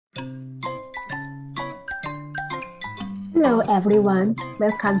Hello everyone,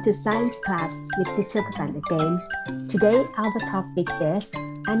 welcome to science class with teacher Pan again. Today our topic is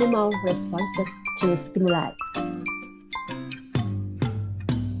animal responses to stimuli.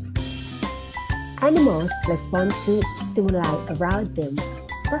 Animals respond to stimuli around them,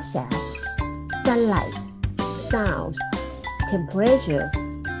 such as sunlight, sounds, temperature,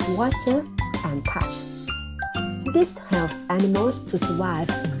 water, and touch. This helps animals to survive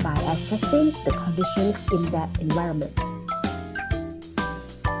by adjusting the conditions in their environment.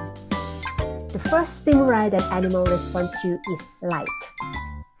 The first stimuli that animals respond to is light.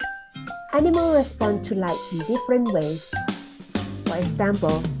 Animals respond to light in different ways. For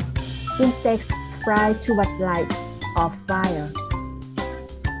example, insects fly toward light or fire.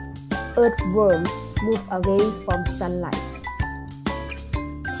 Earthworms move away from sunlight.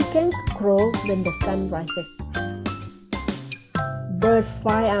 Chickens crow when the sun rises. Birds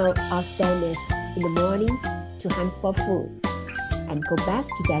fly out of their nest in the morning to hunt for food and go back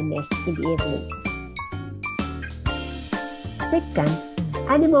to their nest in the evening. Second,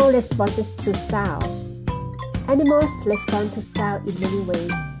 animal responses to sound. Animals respond to sound in many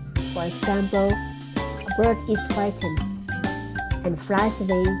ways. For example, a bird is frightened and flies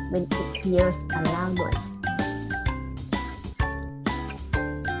away when it hears a loud noise.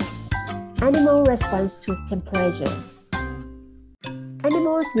 Animal response to temperature.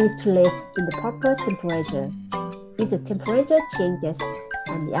 Animals need to live in the proper temperature. If the temperature changes,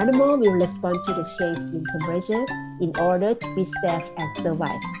 and the animal will respond to the change in temperature in order to be safe and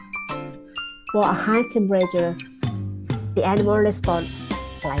survive. For a high temperature, the animal responds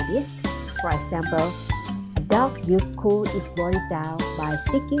like this. For example, a dog will cool its body down by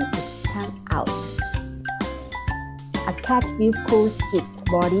sticking its tongue out. A cat will cool its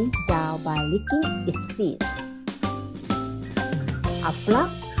body down by licking its feet. A frog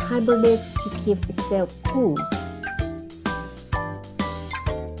hibernates to keep itself cool.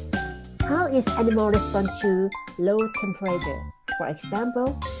 How is animal respond to low temperature? For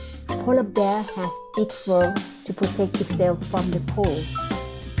example, a polar bear has thick fur to protect itself from the cold.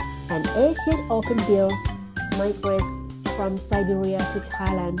 An Asian open-bill migrates from Siberia to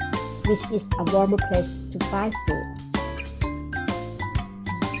Thailand, which is a warmer place to find food.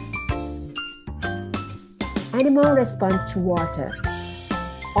 Animals respond to water.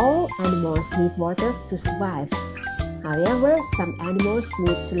 All animals need water to survive. However, some animals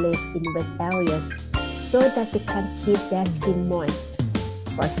need to live in wet areas so that they can keep their skin moist.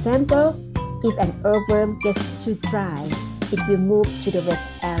 For example, if an earthworm gets too dry, it will move to the wet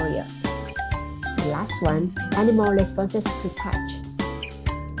area. The last one, animal responses to touch.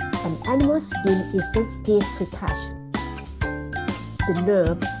 An animal's skin is sensitive to touch. The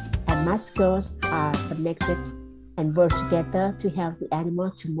nerves and muscles are connected and work together to help the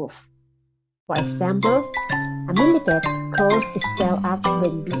animal to move. For example, a millipede curls itself up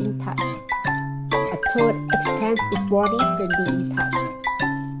when being touched. A toad expands its body when being touched.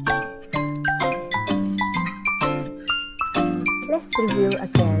 Let's review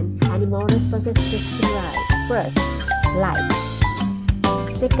again animal responses to stimuli. First, light.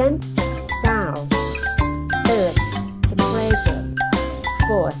 Second, sound. Third, temperature.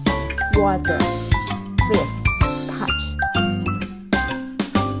 Fourth, water. Fifth, touch.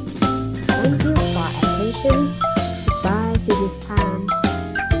 Thank you for attention. Goodbye. See you next time.